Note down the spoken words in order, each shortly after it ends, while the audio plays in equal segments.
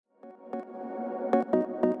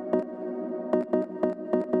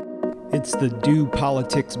It's the Do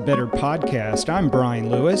Politics Better podcast. I'm Brian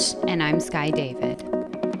Lewis. And I'm Sky David.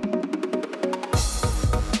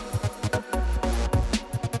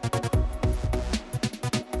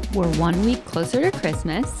 We're 1 week closer to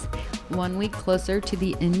Christmas, 1 week closer to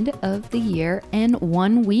the end of the year, and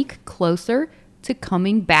 1 week closer to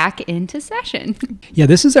coming back into session. Yeah,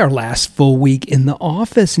 this is our last full week in the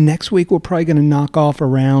office. Next week, we're probably going to knock off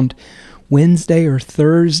around Wednesday or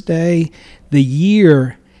Thursday. The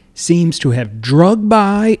year seems to have drugged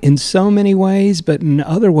by in so many ways, but in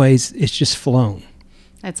other ways, it's just flown.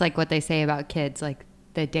 That's like what they say about kids, like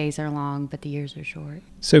the days are long, but the years are short.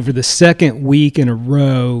 So for the second week in a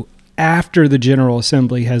row, after the General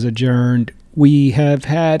Assembly has adjourned, we have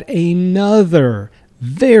had another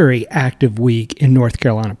very active week in North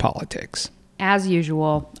Carolina politics. As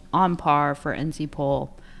usual, on par for NC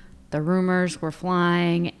Poll. The rumors were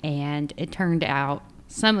flying, and it turned out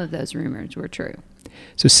some of those rumors were true.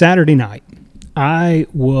 So Saturday night, I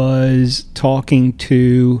was talking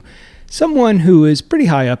to someone who is pretty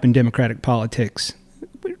high up in Democratic politics.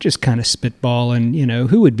 We're just kind of spitballing,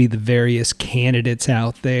 who would be the various candidates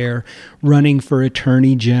out there running for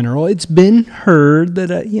Attorney General. It's been heard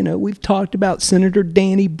that, we've talked about Senator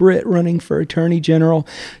Danny Britt running for Attorney General.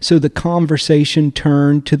 So the conversation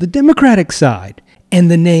turned to the Democratic side, and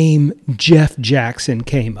the name Jeff Jackson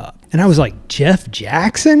came up. And I was like, Jeff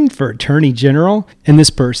Jackson for Attorney General? And this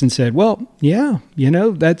person said, well, yeah,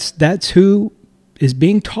 that's who is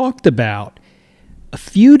being talked about. A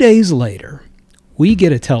few days later, we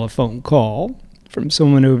get a telephone call from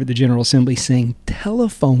someone over at the General Assembly saying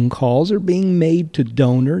telephone calls are being made to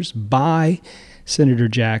donors by Senator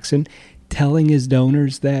Jackson, telling his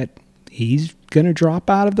donors that he's going to drop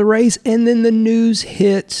out of the race. And then the news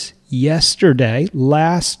hits yesterday,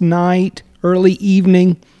 last night, early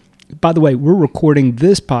evening. By the way, we're recording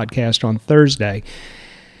this podcast on Thursday,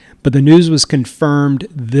 but the news was confirmed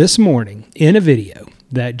this morning in a video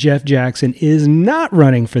that Jeff Jackson is not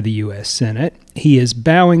running for the U.S. Senate. He is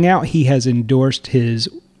bowing out. He has endorsed his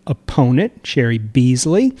opponent, Sherry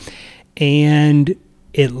Beasley, and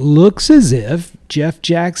it looks as if Jeff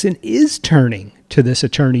Jackson is turning to this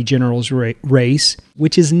Attorney General's race,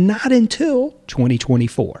 which is not until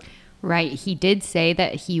 2024. Right. He did say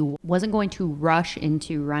that he wasn't going to rush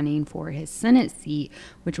into running for his Senate seat,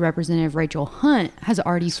 which Representative Rachel Hunt has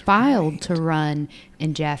already filed to run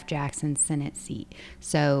in Jeff Jackson's Senate seat.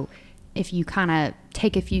 So if you kind of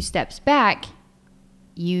take a few steps back,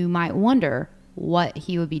 you might wonder what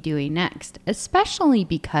he would be doing next, especially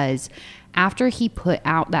because after he put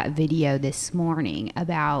out that video this morning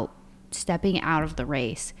about stepping out of the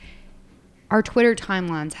race, our Twitter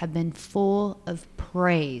timelines have been full of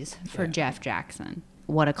praise for Jeff Jackson.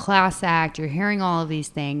 What a class act. You're hearing all of these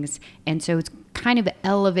things. And so it's kind of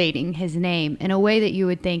elevating his name in a way that you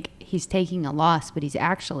would think he's taking a loss, but he's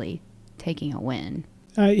actually taking a win.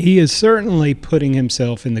 He is certainly putting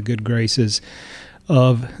himself in the good graces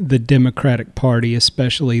of the Democratic Party,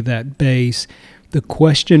 especially that base. The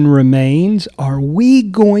question remains, are we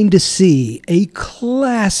going to see a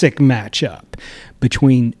classic matchup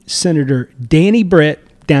between Senator Danny Britt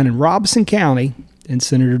down in Robeson County and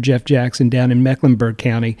Senator Jeff Jackson down in Mecklenburg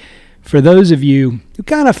County? For those of you who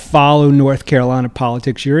kind of follow North Carolina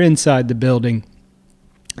politics, you're inside the building.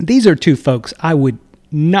 These are two folks I would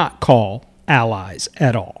not call allies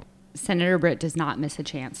at all. Senator Britt does not miss a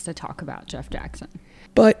chance to talk about Jeff Jackson.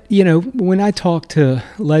 But, when I talk to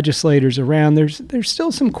legislators around, there's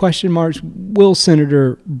still some question marks. Will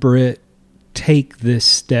Senator Britt take this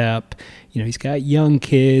step? He's got young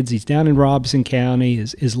kids. He's down in Robeson County.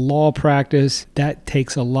 His law practice, that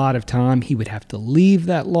takes a lot of time. He would have to leave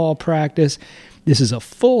that law practice. This is a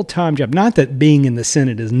full-time job. Not that being in the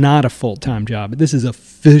Senate is not a full-time job, but this is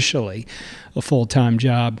officially a full-time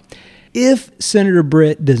job. If Senator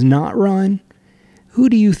Britt does not run, who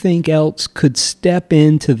do you think else could step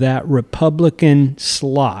into that Republican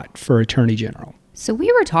slot for Attorney General? So we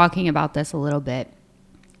were talking about this a little bit.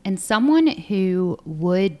 And someone who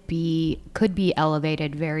could be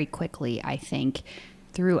elevated very quickly, I think,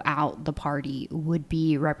 throughout the party would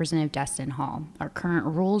be Representative Destin Hall, our current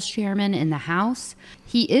Rules Chairman in the House.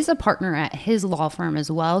 He is a partner at his law firm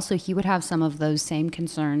as well, so he would have some of those same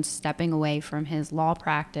concerns stepping away from his law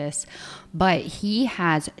practice. But he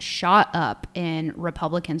has shot up in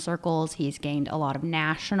Republican circles. He's gained a lot of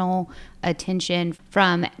national attention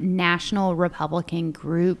from national Republican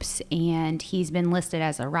groups, and he's been listed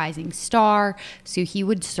as a rising star. So he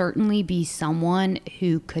would certainly be someone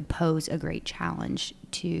who could pose a great challenge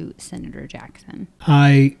to Senator Jackson.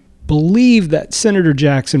 I believe that Senator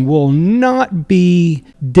Jackson will not be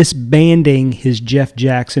disbanding his Jeff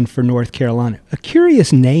Jackson for North Carolina. A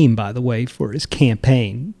curious name, by the way, for his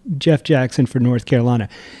campaign, Jeff Jackson for North Carolina.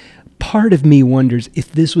 Part of me wonders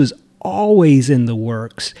if this was always in the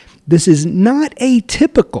works. This is not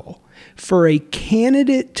atypical for a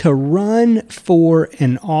candidate to run for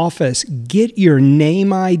an office. Get your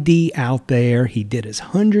name ID out there. He did his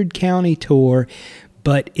 100-county tour,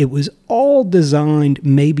 but it was all designed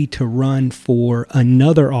maybe to run for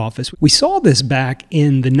another office. We saw this back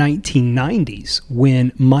in the 1990s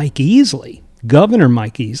when Mike Easley, Governor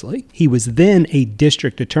Mike Easley, he was then a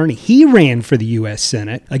district attorney. He ran for the U.S.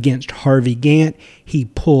 Senate against Harvey Gantt. He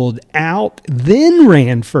pulled out, then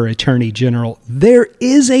ran for attorney general. There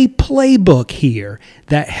is a playbook here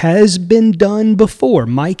that has been done before.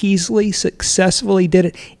 Mike Easley successfully did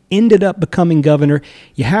it, ended up becoming governor.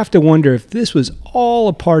 You have to wonder if this was all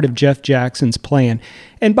a part of Jeff Jackson's plan.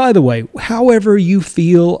 And by the way, however you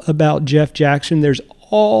feel about Jeff Jackson, there's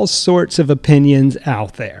all sorts of opinions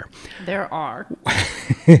out there. There are.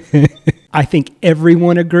 I think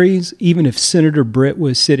everyone agrees. Even if Senator Britt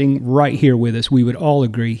was sitting right here with us, we would all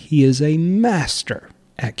agree he is a master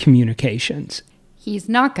at communications. He's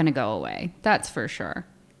not going to go away. That's for sure.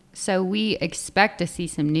 So we expect to see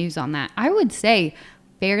some news on that. I would say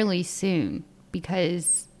fairly soon,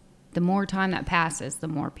 because the more time that passes, the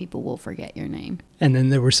more people will forget your name. And then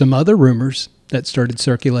there were some other rumors that started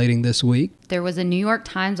circulating this week. There was a New York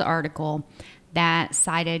Times article that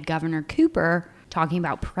cited Governor Cooper talking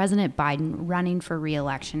about President Biden running for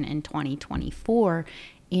re-election in 2024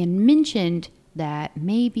 and mentioned that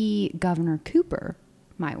maybe Governor Cooper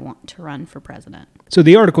might want to run for president. So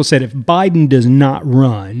the article said if Biden does not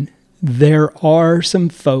run, there are some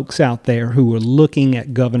folks out there who are looking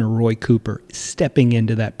at Governor Roy Cooper stepping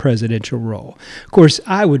into that presidential role. Of course,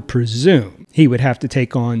 I would presume he would have to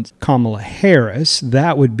take on Kamala Harris.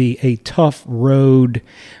 That would be a tough road,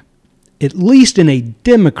 at least in a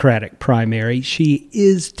Democratic primary. She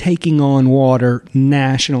is taking on water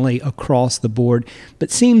nationally across the board, but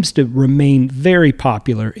seems to remain very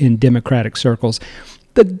popular in Democratic circles.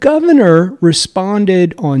 The governor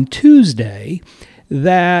responded on Tuesday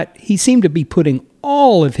that he seemed to be putting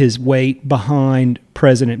all of his weight behind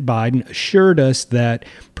President Biden, assured us that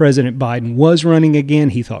President Biden was running again.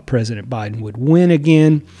 He thought President Biden would win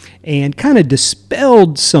again, and kind of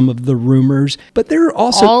dispelled some of the rumors. But there are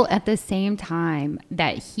also... all at the same time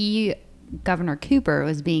that Governor Cooper,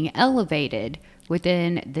 was being elevated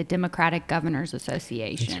within the Democratic Governors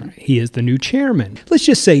Association. That's right. He is the new chairman. Let's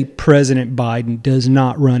just say President Biden does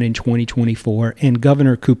not run in 2024 and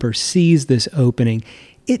Governor Cooper sees this opening.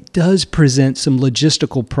 It does present some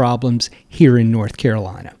logistical problems here in North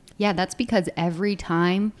Carolina. Yeah, that's because every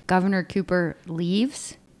time Governor Cooper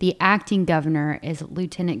leaves, the acting governor is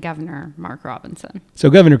Lieutenant Governor Mark Robinson. So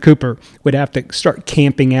Governor Cooper would have to start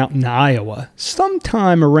camping out in Iowa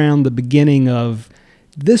sometime around the beginning of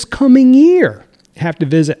this coming year. Have to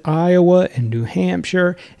visit Iowa and New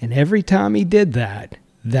Hampshire, and every time he did that,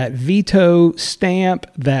 that veto stamp,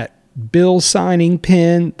 that bill signing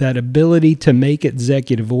pen, that ability to make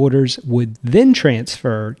executive orders would then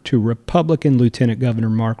transfer to Republican Lieutenant Governor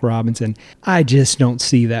Mark Robinson. I just don't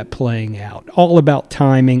see that playing out. All about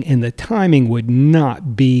timing, and the timing would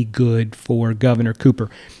not be good for Governor Cooper.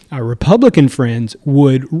 Our Republican friends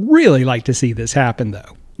would really like to see this happen,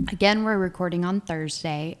 though. Again, we're recording on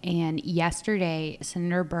Thursday, and yesterday,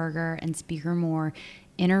 Senator Berger and Speaker Moore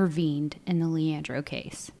intervened in the Leandro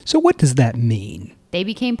case. So what does that mean? They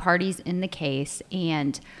became parties in the case,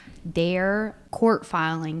 and their court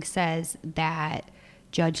filing says that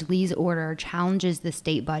Judge Lee's order challenges the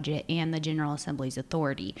state budget and the General Assembly's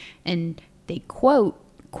authority. And they quote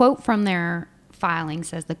from their filing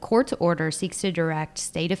says the court's order seeks to direct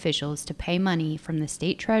state officials to pay money from the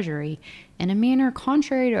state treasury in a manner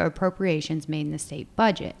contrary to appropriations made in the state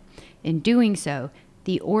budget. In doing so,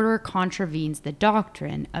 the order contravenes the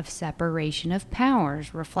doctrine of separation of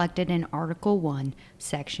powers reflected in Article 1,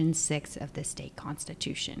 Section 6 of the state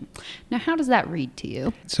constitution. Now, how does that read to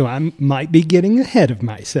you? So I might be getting ahead of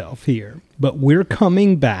myself here, but we're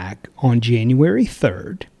coming back on January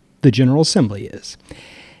 3rd, the General Assembly is.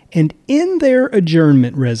 And in their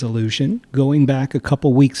adjournment resolution, going back a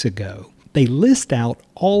couple weeks ago, they list out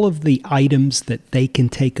all of the items that they can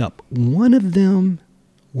take up. One of them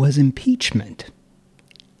was impeachment.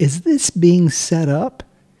 Is this being set up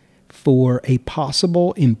for a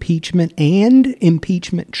possible impeachment and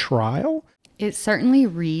impeachment trial? It certainly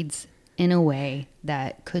reads in a way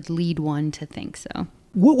that could lead one to think so.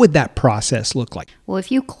 What would that process look like? Well,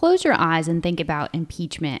 if you close your eyes and think about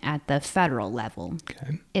impeachment at the federal level,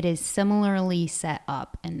 it is similarly set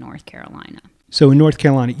up in North Carolina. So in North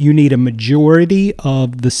Carolina, you need a majority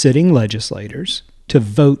of the sitting legislators to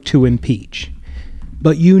vote to impeach,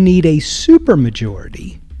 but you need a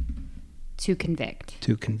supermajority to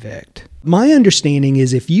convict. My understanding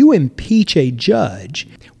is if you impeach a judge,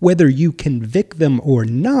 whether you convict them or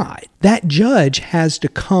not, that judge has to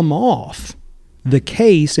come off the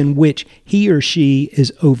case in which he or she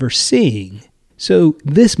is overseeing. So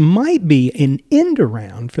this might be an end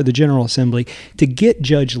around for the General Assembly to get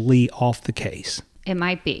Judge Lee off the case. It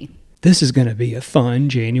might be. This is going to be a fun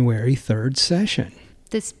January 3rd session.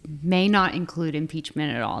 This may not include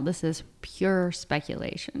impeachment at all. This is pure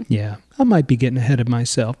speculation. Yeah, I might be getting ahead of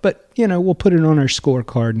myself, but, we'll put it on our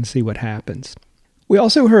scorecard and see what happens. We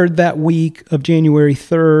also heard that week of January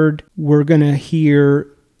 3rd, we're going to hear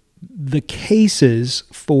the cases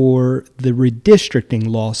for the redistricting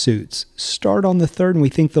lawsuits start on the 3rd, and we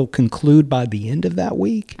think they'll conclude by the end of that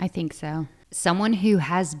week. I think so. Someone who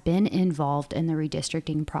has been involved in the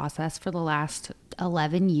redistricting process for the last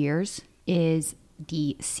 11 years is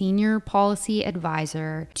the senior policy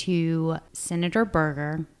advisor to Senator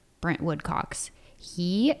Berger, Brent Woodcox.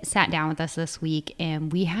 He sat down with us this week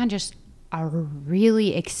and we had just a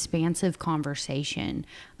really expansive conversation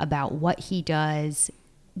about what he does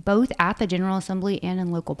both at the General Assembly and in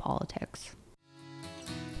local politics.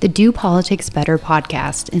 The Do Politics Better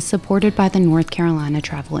podcast is supported by the North Carolina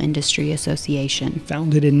Travel Industry Association.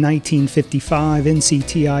 Founded in 1955,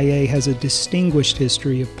 NCTIA has a distinguished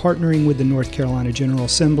history of partnering with the North Carolina General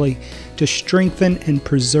Assembly to strengthen and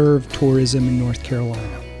preserve tourism in North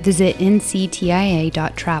Carolina. Visit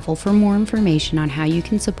nctia.travel for more information on how you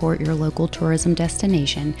can support your local tourism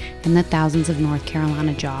destination and the thousands of North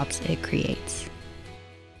Carolina jobs it creates.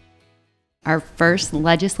 Our first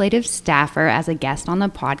legislative staffer as a guest on the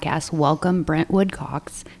podcast, welcome Brent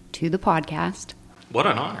Woodcox to the podcast. What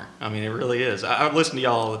an honor. I mean, it really is. I listen to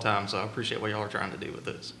y'all all the time, so I appreciate what y'all are trying to do with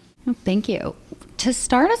this. Thank you. To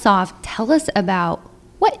start us off, tell us about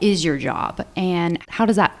what is your job and how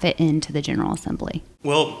does that fit into the General Assembly?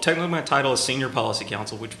 Well, technically my title is Senior Policy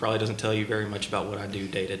Counsel, which probably doesn't tell you very much about what I do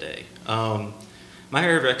day to day. My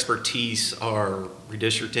area of expertise are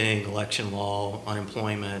redistricting, election law,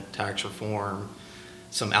 unemployment, tax reform,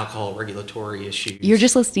 some alcohol regulatory issues. You're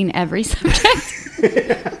just listing every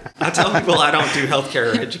subject. I tell people I don't do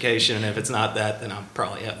healthcare or education, and if it's not that, then I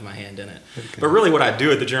probably have my hand in it. Okay. But really what I do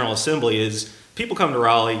at the General Assembly is people come to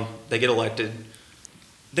Raleigh, they get elected.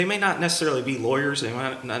 They may not necessarily be lawyers, they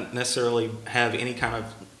might not necessarily have any kind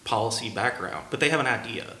of policy background, but they have an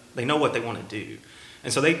idea. They know what they want to do.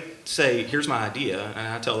 And so they say, here's my idea, and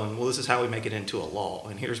I tell them, well, this is how we make it into a law,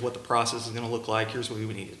 and here's what the process is going to look like, here's what we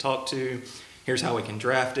need to talk to, here's how we can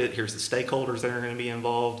draft it, here's the stakeholders that are going to be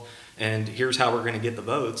involved, and here's how we're going to get the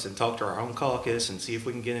votes and talk to our own caucus and see if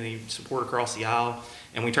we can get any support across the aisle,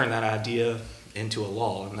 and we turn that idea into a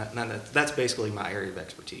law, and that's basically my area of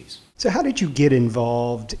expertise. So how did you get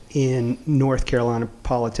involved in North Carolina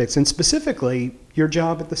politics, and specifically your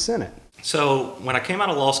job at the Senate? So when I came out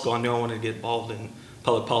of law school, I knew I wanted to get involved in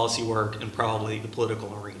public policy work and probably the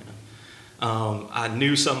political arena. I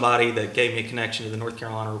knew somebody that gave me a connection to the North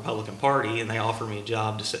Carolina Republican Party, and they offered me a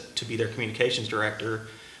job to be their communications director.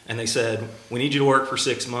 And they said, we need you to work for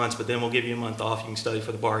 6 months, but then we'll give you a month off. You can study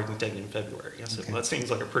for the bar. You can take it in February. I said, well, that seems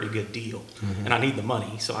like a pretty good deal. Mm-hmm. And I need the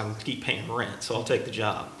money, so I can keep paying rent. So I'll take the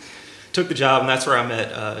job. Took the job, and that's where I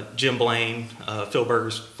met Jim Blaine, Phil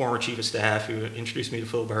Berger's former chief of staff, who introduced me to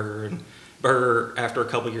Phil Berger. And Berger, after a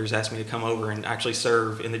couple of years, asked me to come over and actually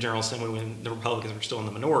serve in the General Assembly when the Republicans were still in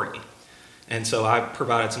the minority. And so I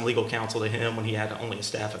provided some legal counsel to him when he had only a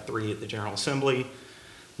staff of 3 at the General Assembly.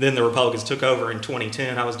 Then the Republicans took over in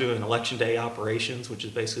 2010. I was doing election day operations, which is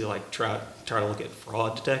basically like try to look at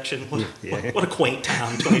fraud detection. What a quaint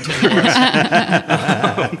time 2010 was.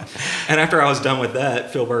 And after I was done with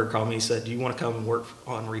that, Phil Berger called me and said, do you want to come and work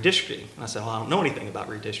on redistricting? And I said, well, I don't know anything about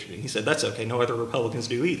redistricting. He said, that's okay. No other Republicans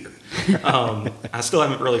do either. I still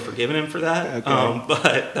haven't really forgiven him for that, okay.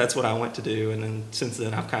 But that's what I went to do. And then since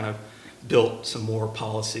then, I've kind of built some more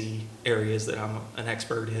policy areas that I'm an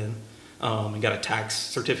expert in. And got a tax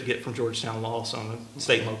certificate from Georgetown Law, so I'm a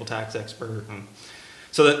state and local tax expert. And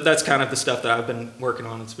so that's kind of the stuff that I've been working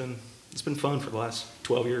on. It's been fun for the last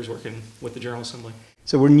 12 years working with the General Assembly.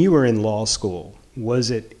 So when you were in law school,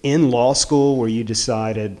 was it in law school where you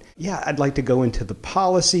decided, yeah, I'd like to go into the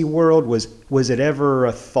policy world? Was it ever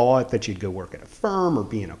a thought that you'd go work at a firm or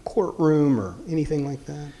be in a courtroom or anything like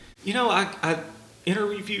that? You know,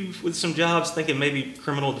 interviewed with some jobs thinking maybe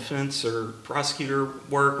criminal defense or prosecutor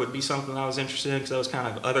work would be something I was interested in, because that was kind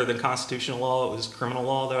of, other than constitutional law, it was criminal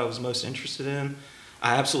law that I was most interested in.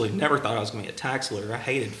 I absolutely never thought I was going to be a tax lawyer. I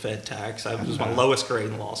hated Fed tax. I was my lowest grade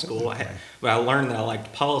in law school. But I learned that I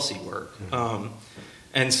liked policy work.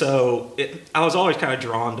 And so I was always kind of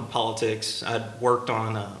drawn to politics. I'd worked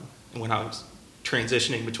on, when I was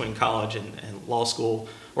transitioning between college and law school,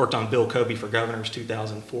 worked on Bill Cobey for Governor's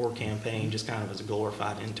 2004 campaign, just kind of as a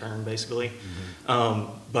glorified intern, basically.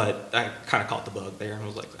 But I kind of caught the bug there and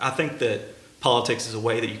was like, I think that politics is a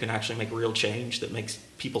way that you can actually make real change that makes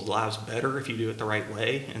people's lives better if you do it the right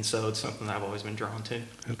way. And so it's something that I've always been drawn to.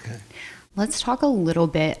 Okay. Let's talk a little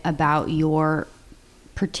bit about your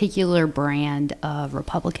particular brand of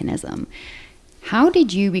Republicanism. How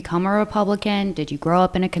did you become a Republican? Did you grow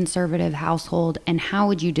up in a conservative household? And how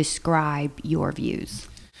would you describe your views?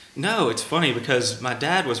 No, it's funny because my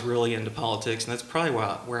dad was really into politics, and that's probably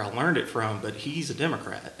where I learned it from, but he's a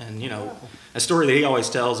Democrat. And, a story that he always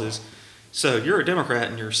tells is, so you're a Democrat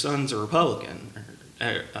and your son's a Republican,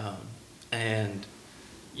 and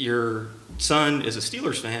your son is a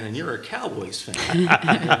Steelers fan and you're a Cowboys fan.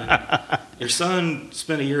 And your son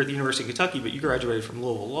spent a year at the University of Kentucky, but you graduated from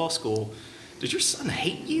Louisville Law School. Does your son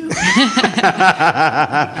hate you? And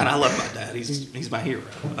I love my dad. He's my hero.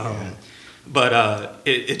 But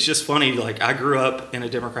it's just funny. Like, I grew up in a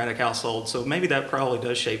Democratic household, so maybe that probably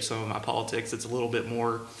does shape some of my politics. It's a little bit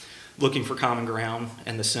more looking for common ground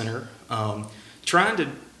and the center, trying to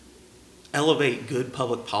elevate good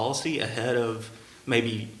public policy ahead of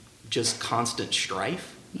maybe just constant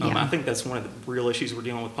strife. I think that's one of the real issues we're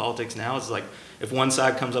dealing with politics now, is like, if one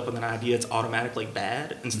side comes up with an idea, it's automatically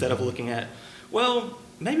bad, instead of looking at, well,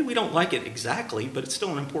 maybe we don't like it exactly, but it's still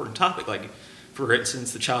an important topic. Like, for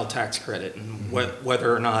instance, the child tax credit, and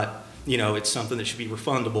whether or not, it's something that should be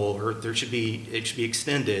refundable, or it should be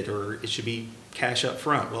extended, or it should be cash up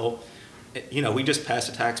front. Well, we just passed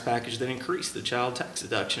a tax package that increased the child tax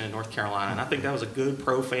deduction in North Carolina, and I think that was a good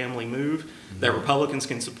pro-family move that Republicans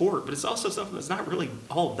can support, but it's also something that's not really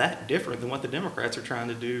all that different than what the Democrats are trying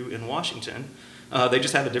to do in Washington. They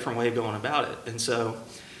just have a different way of going about it. And so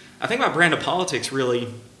I think my brand of politics really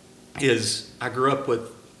is, I grew up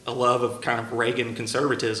with a love of kind of Reagan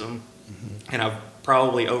conservatism, and I've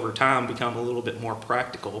probably over time become a little bit more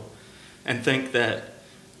practical and think that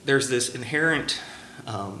there's this inherent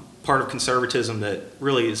part of conservatism that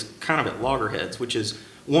really is kind of at loggerheads, which is,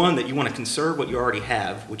 one, that you want to conserve what you already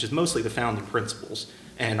have, which is mostly the founding principles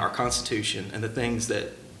and our Constitution and the things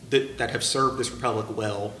that have served this republic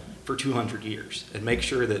well for 200 years, and make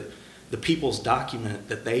sure that the people's document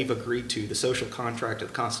that they've agreed to, the social contract of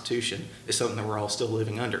the Constitution, is something that we're all still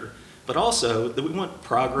living under. But also that we want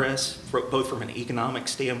progress, both from an economic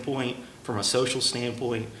standpoint, from a social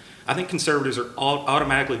standpoint. I think conservatives are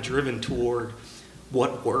automatically driven toward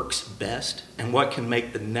what works best and what can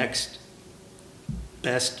make the next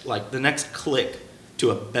best, like the next click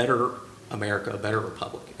to a better America, a better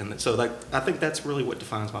republic. And so I think that's really what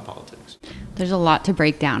defines my politics. There's a lot to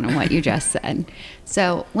break down in what you just said.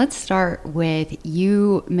 So let's start with,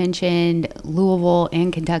 you mentioned Louisville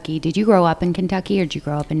and Kentucky. Did you grow up in Kentucky, or did you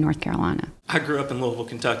grow up in North Carolina? I grew up in Louisville,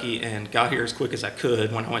 Kentucky, and got here as quick as I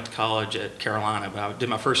could when I went to college at Carolina. But I did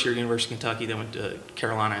my first year at University of Kentucky, then went to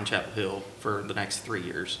Carolina and Chapel Hill for the next 3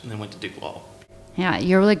 years, and then went to Duke Law. Yeah,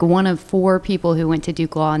 you're like one of 4 people who went to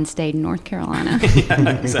Duke Law and stayed in North Carolina.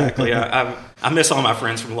 Yeah, exactly. I miss all my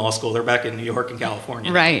friends from law school. They're back in New York and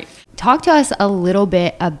California. Right. Talk to us a little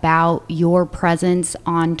bit about your presence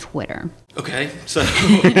on Twitter. Okay, so,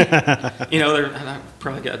 I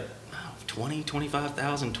probably got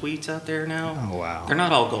 25,000 tweets out there now. Oh, wow. They're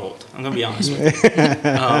not all gold, I'm going to be honest with you.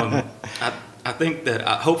 I think that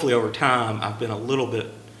hopefully over time I've been a little bit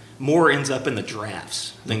more ends up in the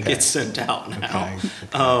drafts than gets sent out now.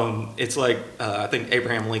 Okay. It's like, I think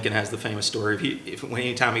Abraham Lincoln has the famous story.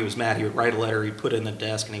 Anytime he was mad, he would write a letter, he'd put it in the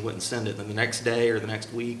desk, and he wouldn't send it. Then the next day or the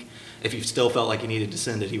next week, if he still felt like he needed to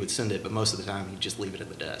send it, he would send it. But most of the time, he'd just leave it at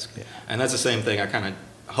the desk. Yeah. And that's the same thing I kind of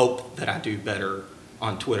hope that I do better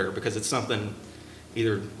on Twitter, because it's something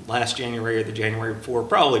either last January or the January before,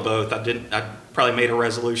 probably both. I probably made a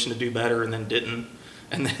resolution to do better and then didn't.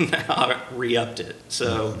 And then I re-upped it.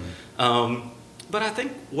 So, but I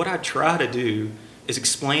think what I try to do is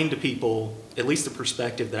explain to people at least the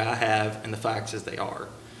perspective that I have and the facts as they are.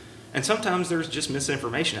 And sometimes there's just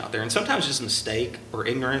misinformation out there, and sometimes just mistake or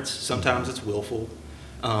ignorance. Sometimes it's willful.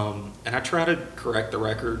 And I try to correct the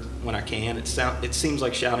record when I can. It seems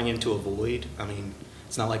like shouting into a void. I mean,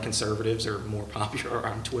 it's not like conservatives are more popular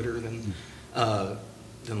on Twitter than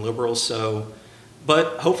liberals. So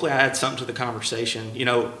But hopefully I add something to the conversation. You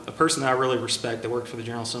know, a person that I really respect that worked for the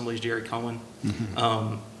General Assembly is Jerry Cohen.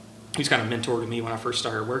 Who's kind of mentored me when I first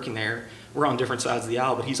started working there. We're on different sides of the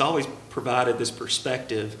aisle, but he's always provided this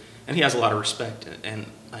perspective, and he has a lot of respect and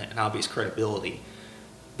obvious credibility.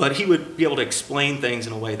 But he would be able to explain things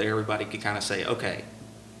in a way that everybody could kind of say, okay,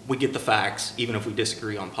 we get the facts, even if we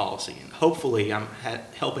disagree on policy. And hopefully I'm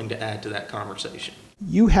helping to add to that conversation.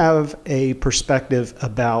 You have a perspective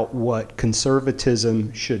about what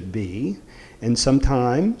conservatism should be, and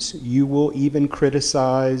sometimes you will even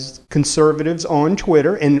criticize conservatives on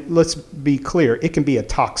Twitter. And let's be clear, it can be a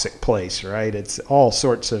toxic place, right? It's all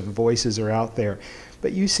sorts of voices are out there.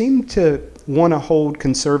 But you seem to want to hold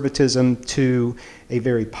conservatism to a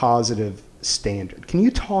very positive standard. Can you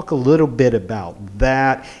talk a little bit about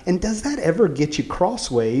that? And does that ever get you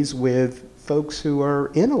crossways with folks who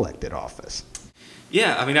are in elected office?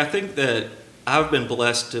 Yeah, I mean, I think that I've been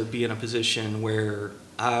blessed to be in a position where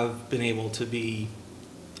I've been able to be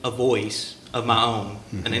a voice of my own,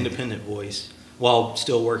 an independent voice, while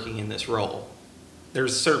still working in this role.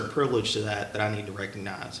 There's a certain privilege to that I need to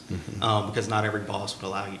recognize, because not every boss would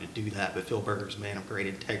allow you to do that, but Phil Berger's a man of great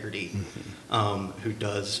integrity who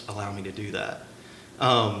does allow me to do that.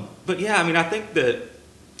 But yeah, I mean, I think that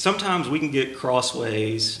sometimes we can get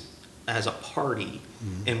crossways as a party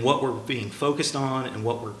in what we're being focused on and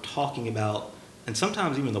what we're talking about, and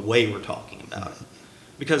sometimes even the way we're talking about it.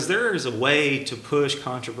 Because there is a way to push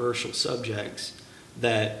controversial subjects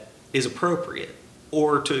that is appropriate,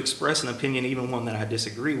 or to express an opinion, even one that I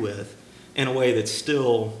disagree with, in a way that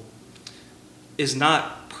still is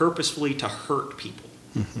not purposefully to hurt people.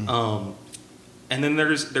 And then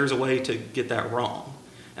there's a way to get that wrong.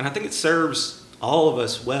 And I think it serves all of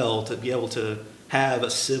us well to be able to have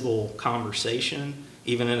a civil conversation,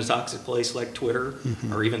 even in a toxic place like Twitter,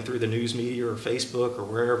 or even through the news media or Facebook or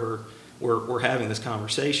wherever we're having this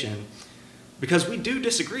conversation, because we do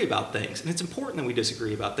disagree about things, and it's important that we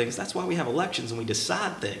disagree about things. That's why we have elections and we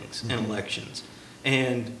decide things in elections.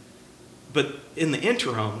 But in the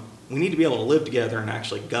interim, we need to be able to live together and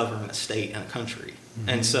actually govern a state and a country.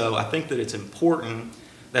 And so I think that it's important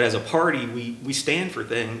that as a party we stand for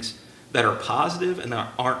things that are positive and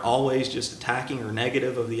that aren't always just attacking or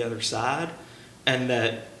negative of the other side, and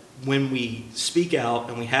that when we speak out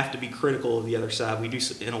and we have to be critical of the other side, we do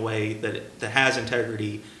so in a way that has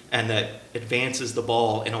integrity and that advances the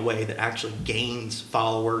ball in a way that actually gains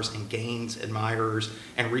followers and gains admirers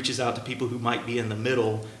and reaches out to people who might be in the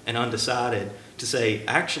middle and undecided to say,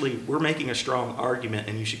 actually, we're making a strong argument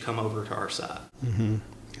and you should come over to our side.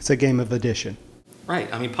 It's a game of addition.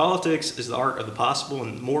 Right. I mean, politics is the art of the possible,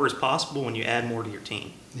 and more is possible when you add more to your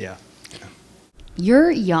team. Yeah.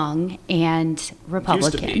 You're young and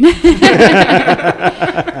Republican. Used to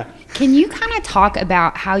be. Can you kind of talk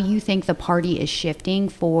about how you think the party is shifting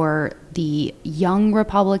for the young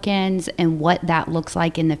Republicans and what that looks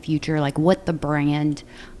like in the future, like what the brand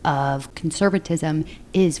of conservatism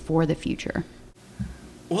is for the future?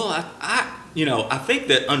 Well, I think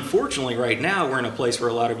that unfortunately right now we're in a place where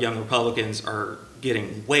a lot of young Republicans are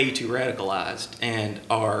getting way too radicalized and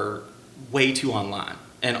are way too online.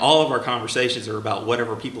 And all of our conversations are about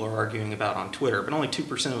whatever people are arguing about on Twitter. But only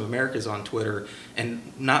 2% of America is on Twitter,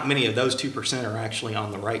 and not many of those 2% are actually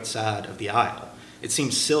on the right side of the aisle. It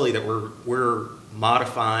seems silly that we're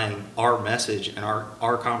modifying our message and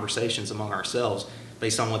our conversations among ourselves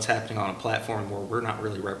based on what's happening on a platform where we're not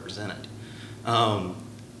really represented. And,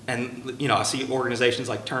 I see organizations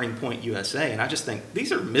like Turning Point USA, and I just think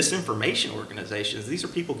these are misinformation organizations. These are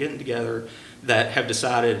people getting together that have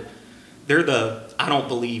decided they're the I don't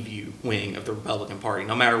believe you wing of the Republican Party.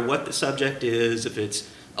 No matter what the subject is, if it's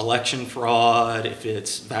election fraud, if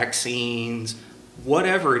it's vaccines,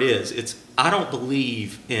 whatever it is, it's I don't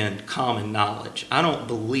believe in common knowledge. I don't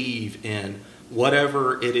believe in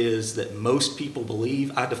whatever it is that most people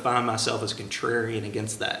believe. I define myself as a contrarian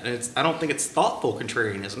against that. And I don't think it's thoughtful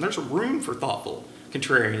contrarianism. There's a room for thoughtful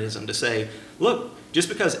contrarianism to say, look, just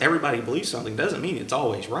because everybody believes something doesn't mean it's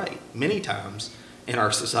always right. Many times in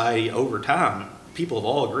our society over time, people have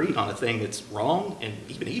all agreed on a thing that's wrong and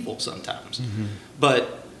even evil sometimes.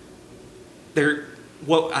 But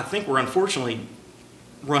what I think we're unfortunately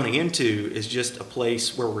running into is just a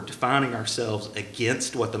place where we're defining ourselves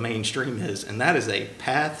against what the mainstream is, and that is a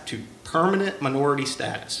path to permanent minority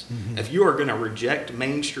status. If you are going to reject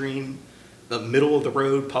mainstream, the middle of the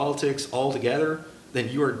road politics altogether, then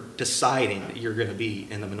you are deciding that you're going to be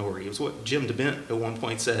in the minority. It was what Jim DeBent at one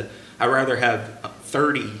point said, I'd rather have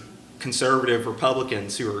 30 conservative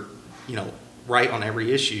Republicans who are, right on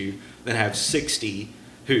every issue than have 60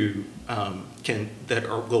 who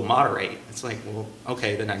will moderate. It's like, well,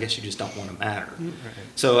 okay, then I guess you just don't want to matter. Right.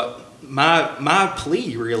 So my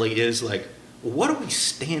plea really is like, what do we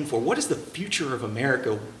stand for? What is the future of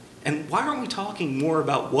America? And why aren't we talking more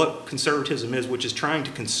about what conservatism is, which is trying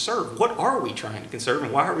to conserve? What are we trying to conserve,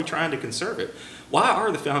 and why are we trying to conserve it? Why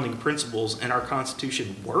are the founding principles and our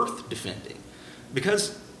Constitution worth defending?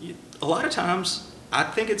 Because a lot of times, I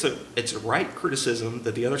think it's a right criticism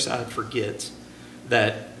that the other side forgets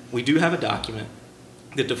that we do have a document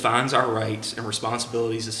that defines our rights and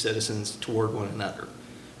responsibilities as citizens toward one another.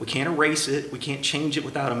 We can't erase it. We can't change it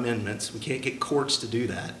without amendments. We can't get courts to do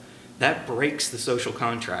that. That breaks the social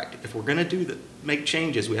contract. If we're going to make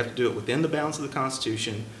changes, we have to do it within the bounds of the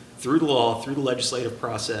Constitution, through the law, through the legislative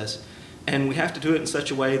process, and we have to do it in such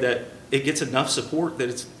a way that it gets enough support that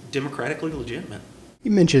it's democratically legitimate. You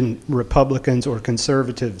mentioned Republicans or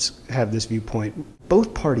conservatives have this viewpoint.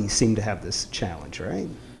 Both parties seem to have this challenge, right?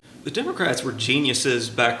 The Democrats were geniuses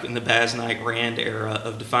back in the Baz Knight Rand era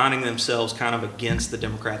of defining themselves kind of against the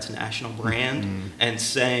Democrats' national brand and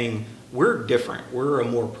saying, we're different. We're a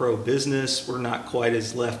more pro-business. We're not quite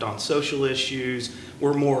as left on social issues.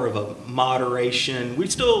 We're more of a moderation. We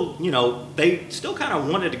still, they still kind of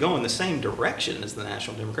wanted to go in the same direction as the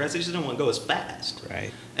National Democrats. They just didn't want to go as fast.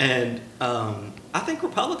 Right. And I think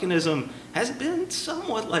Republicanism has been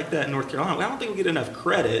somewhat like that in North Carolina. I don't think we get enough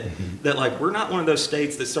credit that, like, we're not one of those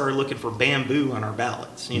states that started looking for bamboo on our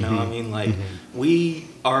ballots. We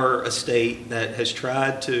are a state that has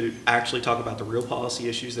tried to actually talk about the real policy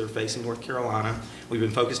issues that are facing North Carolina. We've been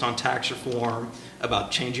focused on tax reform,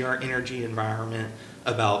 about changing our energy environment,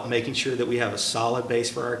 about making sure that we have a solid base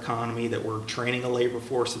for our economy, that we're training a labor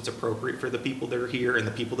force that's appropriate for the people that are here and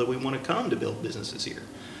the people that we want to come to build businesses here.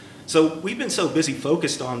 So we've been so busy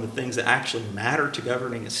focused on the things that actually matter to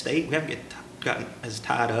governing a state, we haven't gotten as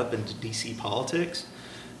tied up into D.C. politics.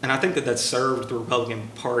 And I think that that's served the Republican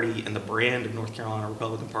Party and the brand of North Carolina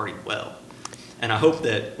Republican Party well. And I hope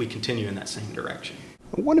that we continue in that same direction.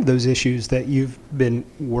 One of those issues that you've been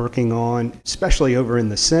working on, especially over in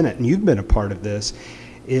the Senate, and you've been a part of this,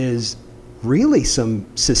 is really some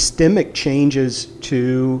systemic changes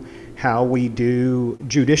to how we do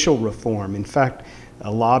judicial reform. In fact,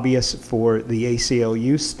 a lobbyist for the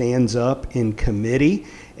ACLU stands up in committee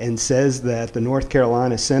and says that the North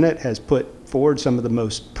Carolina Senate has put forward some of the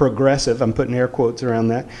most progressive, I'm putting air quotes around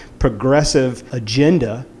that, progressive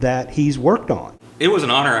agenda that he's worked on. It was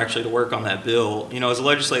an honor, actually, to work on that bill. As a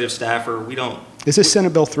legislative staffer, we don't... Is this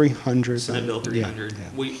Senate Bill 300? Senate Bill 300. Yeah.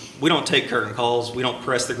 We don't take curtain calls. We don't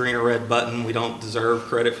press the green or red button. We don't deserve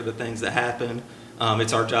credit for the things that happen.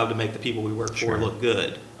 It's our job to make the people we work for look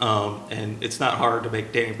good. And it's not hard to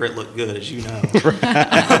make Danny Britt look good, as you know.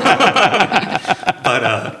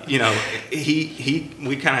 But,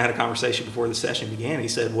 we kind of had a conversation before the session began. He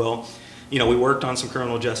said, well, we worked on some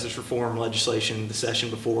criminal justice reform legislation the session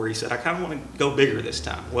before. He said, I kind of want to go bigger this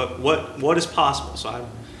time. What is possible? So I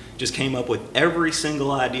just came up with every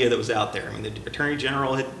single idea that was out there. I mean, the Attorney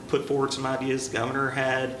General had put forward some ideas. The Governor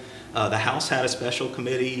had. The House had a special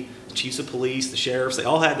committee. The chiefs of police, the sheriffs, they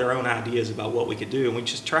all had their own ideas about what we could do. And we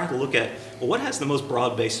just tried to look at, well, what has the most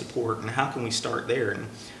broad-based support and how can we start there? And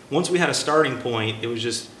once we had a starting point, it was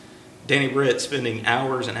just Danny Britt spending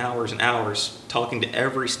hours and hours and hours talking to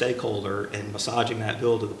every stakeholder and massaging that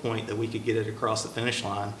bill to the point that we could get it across the finish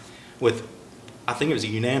line with, I think it was a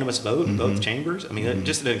unanimous vote in both chambers. I mean,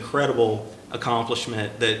 just an incredible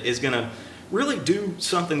accomplishment that is going to really do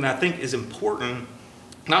something that I think is important.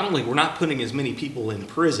 Not only we're not putting as many people in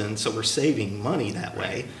prison, so we're saving money that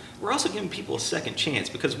way, we're also giving people a second chance,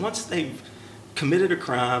 because once they've committed a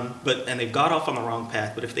crime and they've got off on the wrong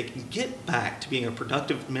path, but if they can get back to being a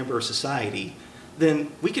productive member of society,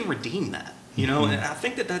 then we can redeem that. And I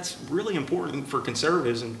think that that's really important for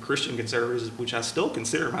conservatives and Christian conservatives, which I still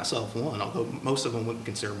consider myself one, although most of them wouldn't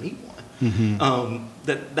consider me one.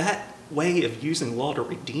 That way of using law to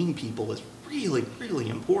redeem people is really, really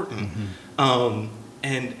important.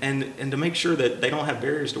 And to make sure that they don't have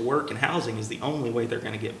barriers to work and housing is the only way they're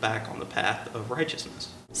going to get back on the path of righteousness.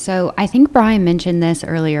 So I think Brian mentioned this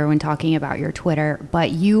earlier when talking about your Twitter,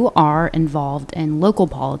 but you are involved in local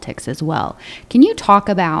politics as well. Can you talk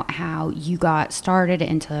about how you got started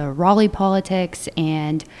into Raleigh politics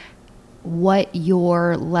and what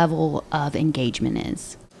your level of engagement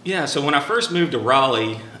is? Yeah, so when I first moved to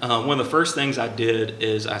Raleigh, one of the first things I did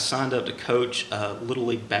is I signed up to coach a Little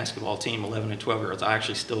League basketball team, 11 and 12-year-olds. I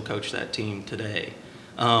actually still coach that team today.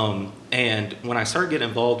 And when I started getting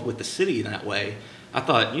involved with the city in that way, I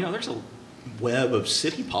thought, there's a web of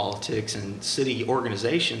city politics and city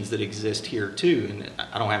organizations that exist here too. And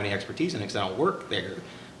I don't have any expertise in it because I don't work there.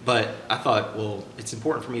 But I thought, well, it's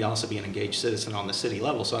important for me to also be an engaged citizen on the city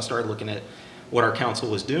level. So I started looking at what our council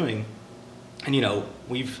was doing. And,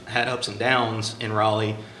 we've had ups and downs in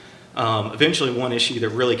Raleigh. Eventually, one issue that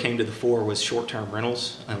really came to the fore was short-term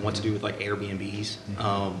rentals and what to do with like Airbnbs.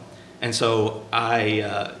 And so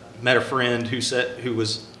I met a friend who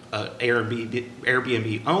was an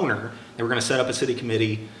Airbnb owner. They were going to set up a city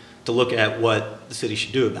committee to look at what the city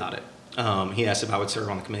should do about it. He asked if I would serve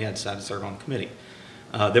on the committee. I decided to serve on the committee.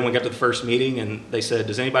 Then we got to the first meeting, and they said,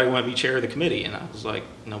 does anybody want to be chair of the committee? And I was like,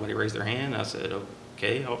 nobody raised their hand. I said,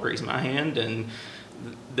 okay, I'll raise my hand. And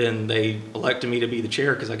then they elected me to be the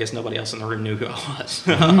chair because I guess nobody else in the room knew who I was.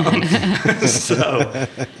 So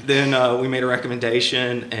then we made a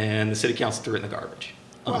recommendation, and the city council threw it in the garbage.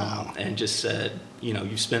 Wow. And just said,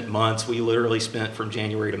 you've spent months. We literally spent from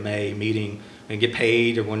January to May meeting and get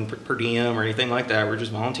paid or one per diem or anything like that. We're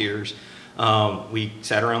just volunteers. We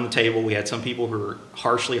sat around the table. We had some people who were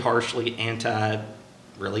harshly anti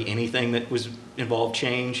really anything that was involved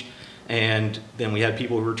change. And then we had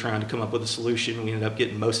people who were trying to come up with a solution. We ended up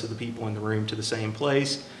getting most of the people in the room to the same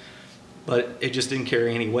place. But it just didn't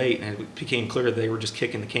carry any weight. And it became clear that they were just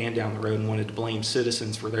kicking the can down the road and wanted to blame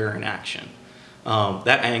citizens for their inaction.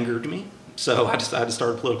 That angered me. So I decided to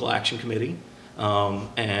start a political action committee.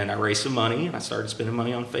 And I raised some money, and I started spending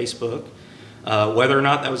money on Facebook. Whether or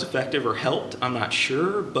not that was effective or helped, I'm not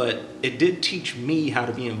sure, but it did teach me how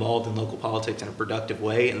to be involved in local politics in a productive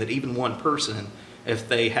way, and that even one person, if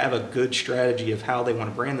they have a good strategy of how they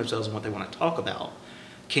want to brand themselves and what they want to talk about,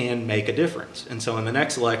 can make a difference. And so in the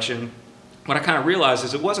next election, what I kind of realized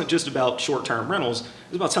is it wasn't just about short-term rentals,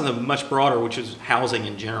 it was about something much broader, which is housing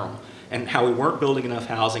in general, and how we weren't building enough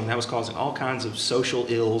housing. That was causing all kinds of social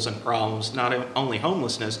ills and problems, not only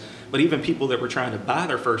homelessness, but even people that were trying to buy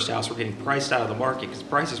their first house were getting priced out of the market because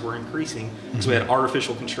prices were increasing because we had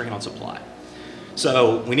artificial constraint on supply.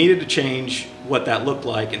 So we needed to change what that looked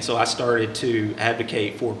like, and so I started to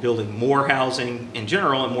advocate for building more housing in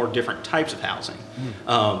general and more different types of housing.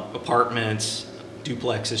 Apartments,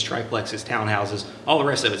 duplexes, triplexes, townhouses, all the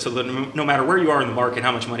rest of it, so that no matter where you are in the market,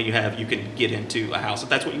 how much money you have, you can get into a house if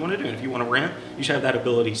that's what you want to do. And if you want to rent, you should have that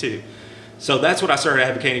ability too. So that's what I started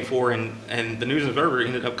advocating for, and the News Observer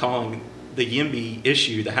ended up calling the YIMBY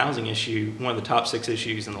issue, the housing issue, one of the top 6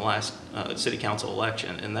 issues in the last city council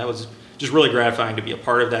election. And that was just really gratifying to be a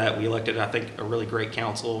part of that. We elected, I think, a really great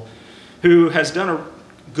council who has done a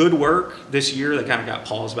good work this year. They kind of got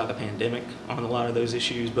paused by the pandemic on a lot of those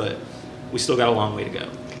issues, but we still got a long way to go.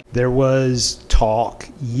 There was talk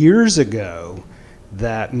years ago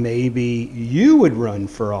that maybe you would run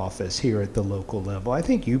for office here at the local level. I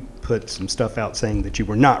think you put some stuff out saying that you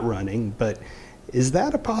were not running, but is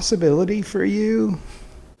that a possibility for you?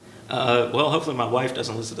 Well, hopefully my wife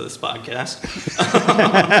doesn't listen to this podcast.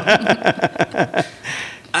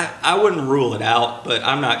 I wouldn't rule it out, but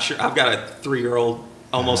I'm not sure. I've got a 3-year-old,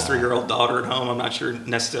 almost 3-year-old daughter at home. I'm not sure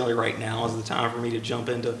necessarily right now is the time for me to jump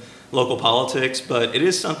into local politics, but it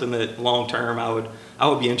is something that long term I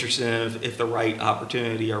would be interested in if the right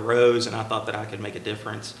opportunity arose and I thought that I could make a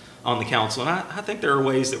difference on the council. And I think there are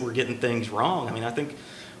ways that we're getting things wrong. I mean, I think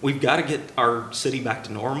we've got to get our city back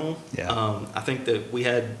to normal. Yeah. I think that we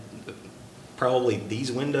had probably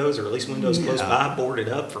these windows, or at least windows close by, boarded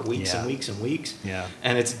up for weeks and weeks and weeks. Yeah.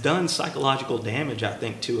 And it's done psychological damage, I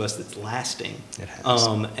think, to us that's lasting. It has.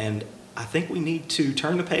 And I think we need to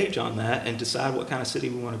turn the page on that and decide what kind of city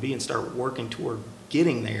we want to be and start working toward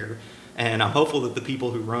getting there. And I'm hopeful that the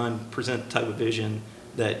people who run present the type of vision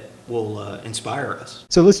that will inspire us.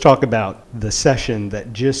 So let's talk about the session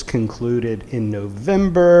that just concluded in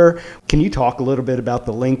November. Can you talk a little bit about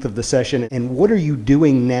the length of the session and what are you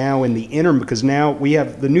doing now in the interim? Because now we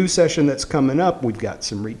have the new session that's coming up. We've got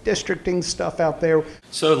some redistricting stuff out there.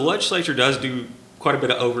 So the legislature does do quite a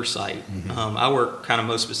bit of oversight. I work kind of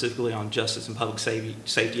most specifically on justice and public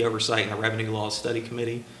safety oversight in the Revenue Law Study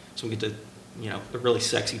Committee. So we get to, the really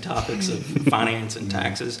sexy topics of finance and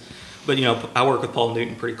taxes. But, I work with Paul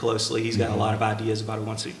Newton pretty closely. He's got a lot of ideas about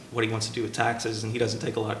what he wants to do with taxes, and he doesn't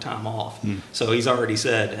take a lot of time off. So he's already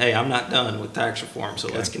said, hey, I'm not done with tax reform, so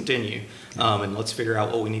let's continue, and let's figure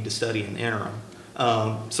out what we need to study in the interim.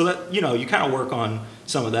 So that, you kind of work on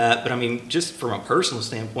some of that. But, I mean, just from a personal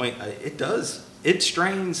standpoint, it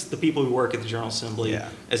strains the people who work at the General Assembly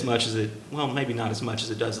as much as maybe not as much as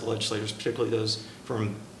it does the legislators, particularly those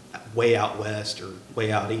from way out west or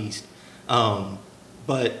way out east.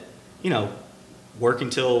 But, working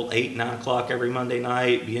till 8, 9 o'clock every Monday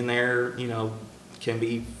night, being there, can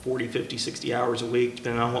be 40, 50, 60 hours a week,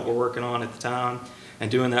 depending on what we're working on at the time. And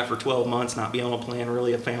doing that for 12 months, not being able to plan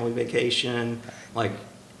really a family vacation, like,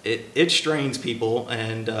 it strains people,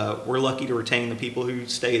 and we're lucky to retain the people who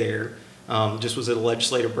stay there. Just was at a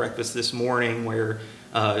legislative breakfast this morning where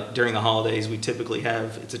during the holidays we typically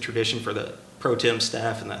have, it's a tradition for the pro tem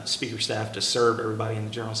staff and the speaker staff to serve everybody in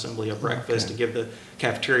the General Assembly a breakfast to give the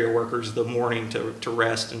cafeteria workers the morning to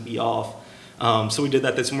rest and be off. So we did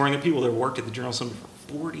that this morning. The people that worked at the General Assembly for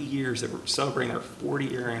 40 years, that were celebrating their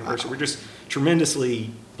 40-year anniversary. We're just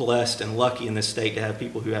tremendously blessed and lucky in this state to have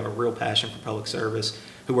people who have a real passion for public service,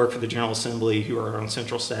 who work for the General Assembly, who are on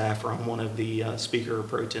central staff or on one of the speaker or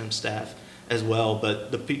pro tem staff as well.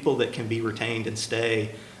 But the people that can be retained and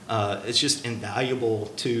stay, it's just invaluable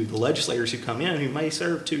to the legislators who come in who may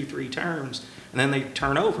serve 2-3 terms and then they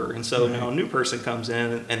turn over. And so now a new person comes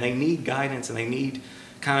in and they need guidance and they need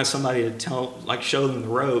kind of somebody to show them the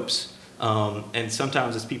ropes. And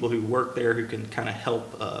sometimes it's people who work there who can kind of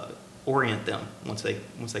help orient them once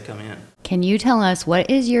they come in. Can you tell us what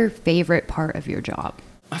is your favorite part of your job?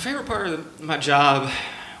 My favorite part of my job,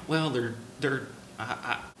 well,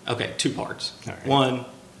 okay, 2 parts. Right. One,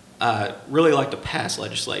 I really like to pass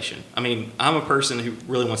legislation. I mean, I'm a person who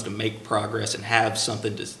really wants to make progress and have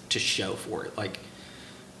something to show for it. Like,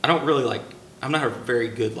 I don't really I'm not a very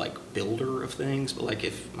good builder of things, but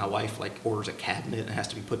if my wife orders a cabinet and it has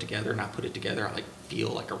to be put together and I put it together, I feel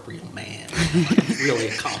like a real man. I really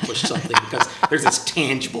accomplished something because there's this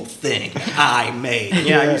tangible thing I made. And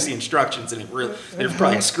I use the instructions and there's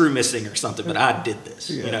probably a screw missing or something, but I did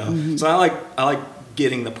this. Mm-hmm. So I like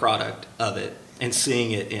getting the product of it and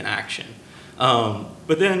seeing it in action.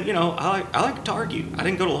 But then, I like to argue. I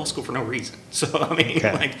didn't go to law school for no reason. So,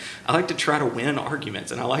 I like to try to win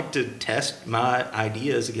arguments, and I like to test my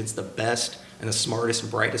ideas against the best and the smartest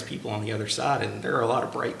and brightest people on the other side, and there are a lot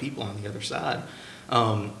of bright people on the other side.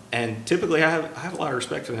 And typically, I have a lot of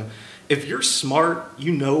respect for them. If you're smart,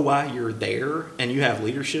 you know why you're there, and you have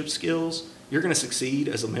leadership skills, you're going to succeed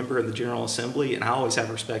as a member of the General Assembly, and I always have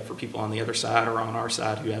respect for people on the other side or on our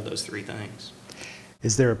side who have those 3 things.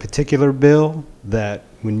 Is there a particular bill that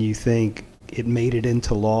when you think it made it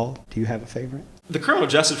into law, do you have a favorite? The criminal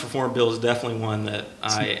justice reform bill is definitely one that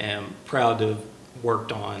I am proud to have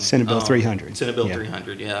worked on. Senate Bill 300. Senate Bill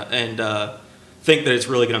 300, yeah. And think that it's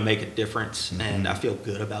really going to make a difference, and I feel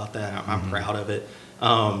good about that. I'm proud of it.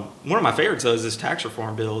 One of my favorites, though, is this tax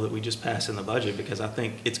reform bill that we just passed in the budget, because I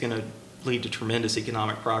think it's going to lead to tremendous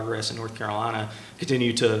economic progress in North Carolina,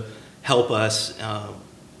 continue to help us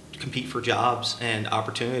compete for jobs and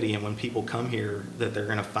opportunity, and when people come here, that they're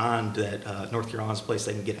going to find that North Carolina's a place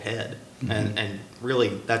they can get ahead. And really,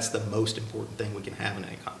 that's the most important thing we can have in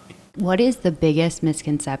an economy. What is the biggest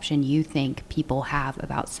misconception you think people have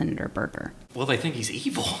about Senator Berger? Well, they think he's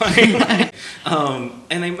evil.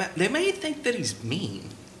 And they may think that he's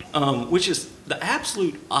mean, which is the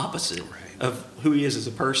absolute opposite of who he is as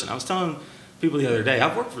a person. I was telling people the other day,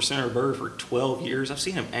 I've worked for Senator Berger for 12 years. I've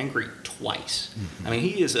seen him angry twice.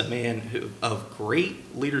 He is a man of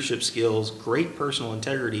great leadership skills, great personal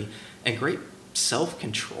integrity, and great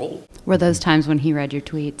self-control. Were those times when he read your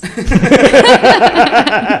tweets?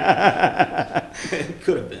 It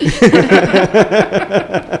could have been.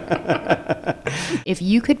 If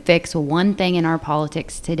you could fix one thing in our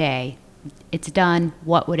politics today, it's done,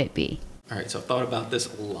 what would it be? All right, so I've thought about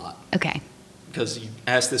this a lot. Okay. Because you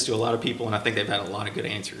ask this to a lot of people, and I think they've had a lot of good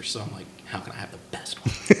answers. So I'm like, how can I have the best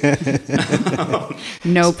one?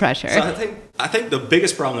 No pressure. So I think the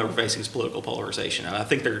biggest problem that we're facing is political polarization. And I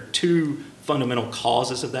think there are 2 fundamental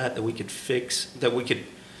causes of that we could fix, that we could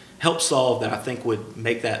help solve, that I think would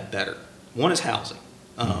make that better. One is housing.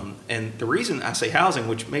 And the reason I say housing,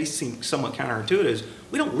 which may seem somewhat counterintuitive, is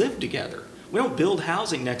we don't live together. We don't build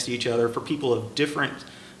housing next to each other for people of different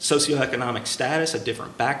socioeconomic status, of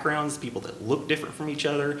different backgrounds, people that look different from each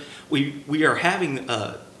other. We are having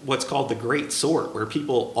what's called the great sort, where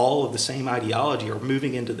people all of the same ideology are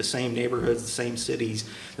moving into the same neighborhoods, the same cities,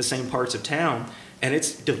 the same parts of town, and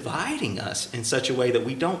it's dividing us in such a way that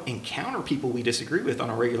we don't encounter people we disagree with on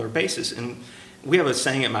a regular basis. And we have a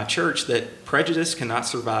saying at my church that prejudice cannot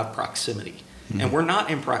survive proximity. And we're not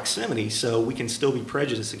in proximity, so we can still be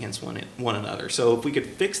prejudiced against one another. So if we could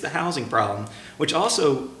fix the housing problem, which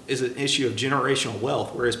also is an issue of generational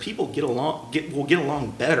wealth, whereas people will get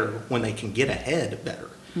along better when they can get ahead better.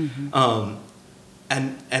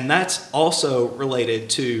 And that's also related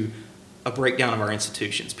to a breakdown of our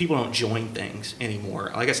institutions. People don't join things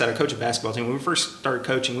anymore. Like I said, I coach a basketball team. When we first started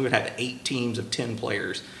coaching, we would have 8 teams of 10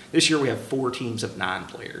 players. This year we have 4 teams of 9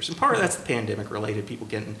 players. And part of that's the pandemic related, people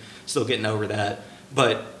still getting over that.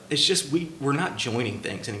 But it's just we're not joining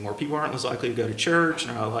things anymore. People aren't as likely to go to church,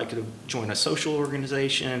 and are likely to join a social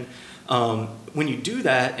organization. When you do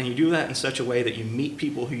that, and you do that in such a way that you meet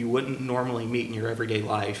people who you wouldn't normally meet in your everyday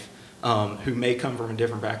life, who may come from a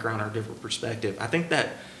different background or a different perspective, I think that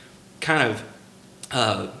kind of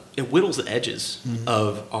it whittles the edges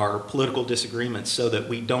of our political disagreements so that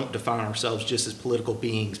we don't define ourselves just as political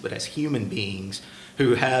beings, but as human beings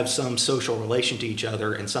who have some social relation to each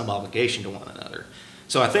other and some obligation to one another.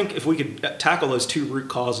 So I think if we could tackle those two root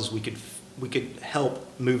causes, we could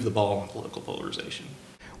help move the ball on political polarization.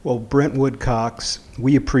 Well, Brent Woodcox,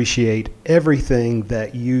 we appreciate everything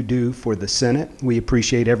that you do for the Senate. We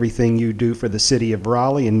appreciate everything you do for the city of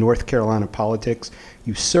Raleigh and North Carolina politics.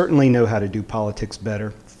 You certainly know how to do politics better.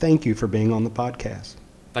 Thank you for being on the podcast.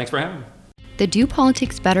 Thanks for having me. The Do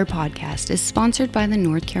Politics Better podcast is sponsored by the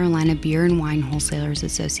North Carolina Beer and Wine Wholesalers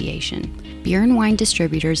Association. Beer and wine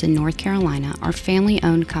distributors in North Carolina are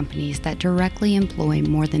family-owned companies that directly employ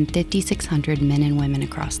more than 5,600 men and women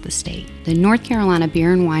across the state. The North Carolina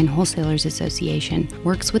Beer and Wine Wholesalers Association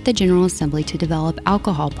works with the General Assembly to develop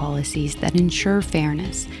alcohol policies that ensure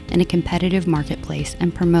fairness in a competitive marketplace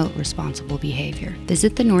and promote responsible behavior.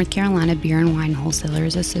 Visit the North Carolina Beer and Wine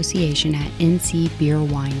Wholesalers Association at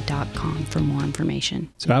ncbeerwine.com for more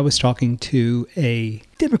information. So I was talking to a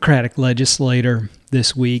Democratic legislator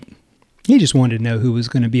this week. He just wanted to know who was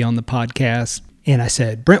going to be on the podcast. And I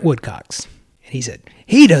said, Brent Woodcox. And he said,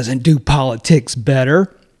 he doesn't do politics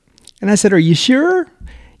better. And I said, are you sure?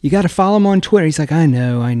 You got to follow him on Twitter. He's like, I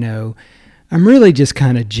know. I'm really just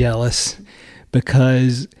kind of jealous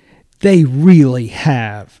because they really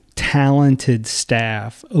have talented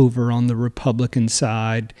staff over on the Republican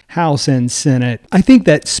side, House and Senate. I think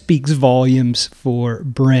that speaks volumes for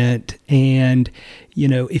Brent. And,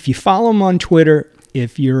 if you follow him on Twitter,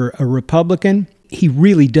 if you're a Republican, he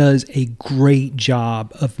really does a great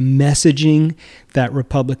job of messaging that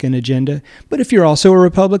Republican agenda. But if you're also a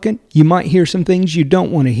Republican, you might hear some things you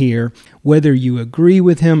don't want to hear. Whether you agree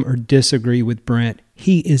with him or disagree with Brent,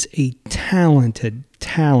 he is a talented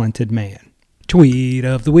man. Tweet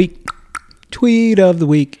of the week.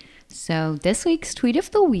 So this week's tweet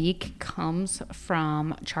of the week comes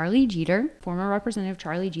from Charlie Jeter, former Representative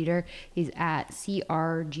Charlie Jeter. He's at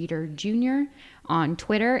CR Jeter Jr. on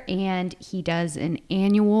Twitter, and he does an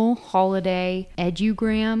annual holiday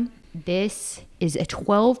edugram. This is a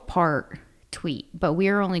 12-part tweet, but we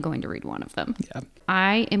are only going to read one of them. Yeah.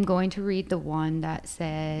 I am going to read the one that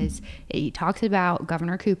says, he talks about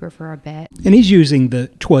Governor Cooper for a bit. And he's using the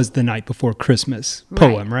 'Twas the Night Before Christmas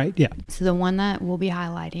poem, right? Yeah. So the one that we'll be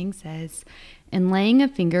highlighting says, in laying a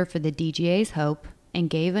finger for the DGA's hope and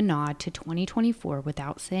gave a nod to 2024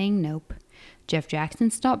 without saying nope, Jeff Jackson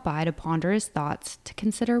stopped by to ponder his thoughts to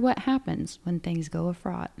consider what happens when things go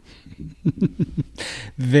afraught.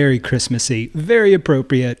 Very Christmassy, very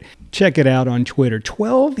appropriate. Check it out on Twitter.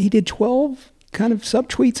 He did 12 kind of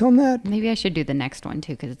subtweets on that. Maybe I should do the next one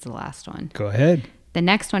too, because it's the last one. Go ahead. The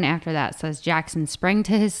next one after that says, Jackson sprang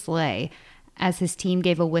to his sleigh as his team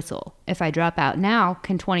gave a whistle. If I drop out now,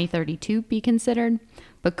 can 2032 be considered?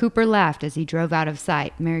 But Cooper laughed as he drove out of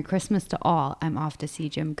sight. Merry Christmas to all. I'm off to see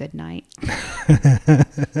Jim Goodnight.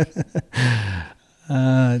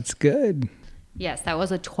 It's good. Yes, that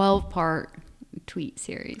was a 12-part tweet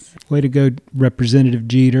series. Way to go, Representative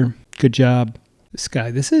Jeter. Good job.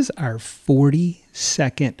 This is our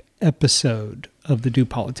 42nd episode of the Do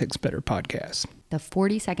Politics Better podcast. The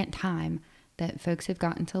 42nd time that folks have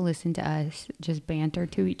gotten to listen to us just banter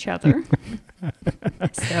to each other.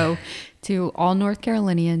 So to all North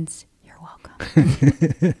Carolinians, you're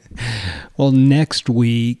welcome. Well, next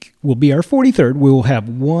week will be our 43rd. We will have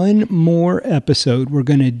one more episode. We're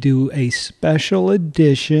going to do a special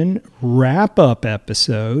edition wrap-up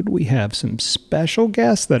episode. We have some special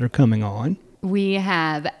guests that are coming on. We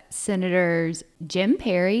have Senators Jim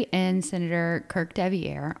Perry and Senator Kirk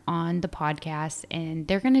Deviere on the podcast, and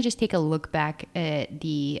they're going to just take a look back at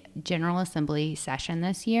the General Assembly session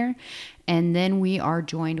this year. And then we are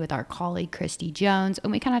joined with our colleague Christy Jones,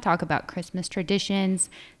 and we kind of talk about Christmas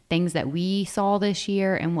traditions, things that we saw this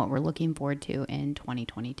year, and what we're looking forward to in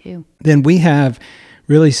 2022. Then we have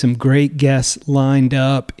really some great guests lined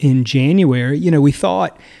up in January. We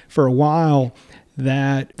thought for a while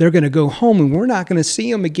that they're going to go home and we're not going to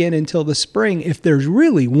see them again until the spring. If there's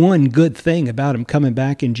really one good thing about them coming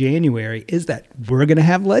back in January is that we're going to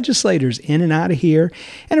have legislators in and out of here.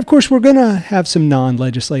 And of course, we're going to have some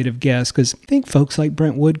non-legislative guests because I think folks like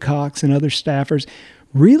Brent Woodcox and other staffers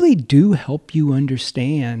really do help you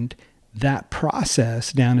understand that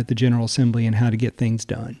process down at the General Assembly and how to get things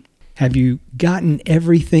done. Have you gotten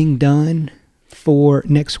everything done for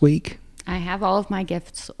next week? I have all of my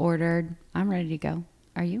gifts ordered. I'm ready to go.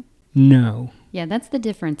 Are you? No. Yeah, that's the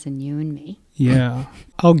difference in you and me. Yeah.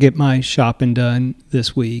 I'll get my shopping done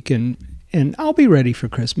this week and I'll be ready for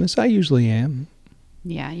Christmas. I usually am.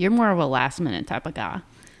 Yeah, you're more of a last minute type of guy.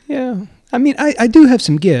 Yeah. I mean, I do have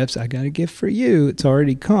some gifts. I got a gift for you. It's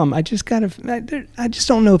already come. I just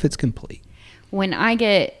don't know if it's complete. When I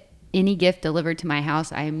get any gift delivered to my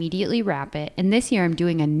house, I immediately wrap it. And this year I'm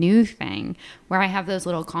doing a new thing where I have those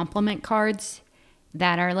little compliment cards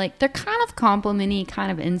that are like, they're kind of complimenty, kind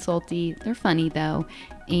of insulty. They're funny though.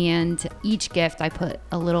 And each gift I put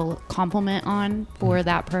a little compliment on for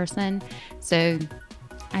that person. So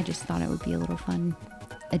I just thought it would be a little fun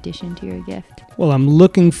addition to your gift. Well, I'm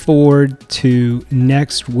looking forward to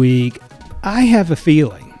next week. I have a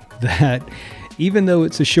feeling that even though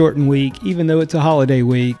it's a shortened week, even though it's a holiday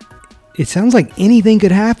week, it sounds like anything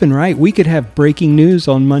could happen, right? We could have breaking news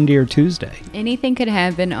on Monday or Tuesday. Anything could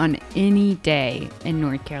happen on any day in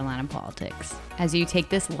North Carolina politics. As you take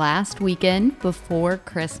this last weekend before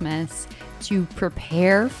Christmas to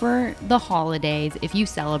prepare for the holidays, if you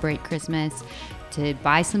celebrate Christmas, to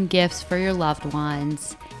buy some gifts for your loved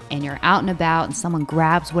ones, and you're out and about and someone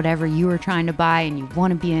grabs whatever you were trying to buy and you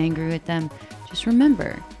want to be angry with them, just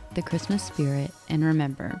remember the Christmas spirit and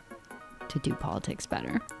remember to do politics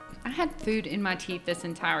better. I had food in my teeth this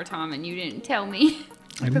entire time and you didn't tell me.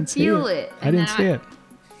 I didn't see feel it. it. I didn't see it.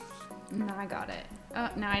 No, I got it.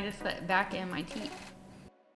 Now I just put it back in my teeth.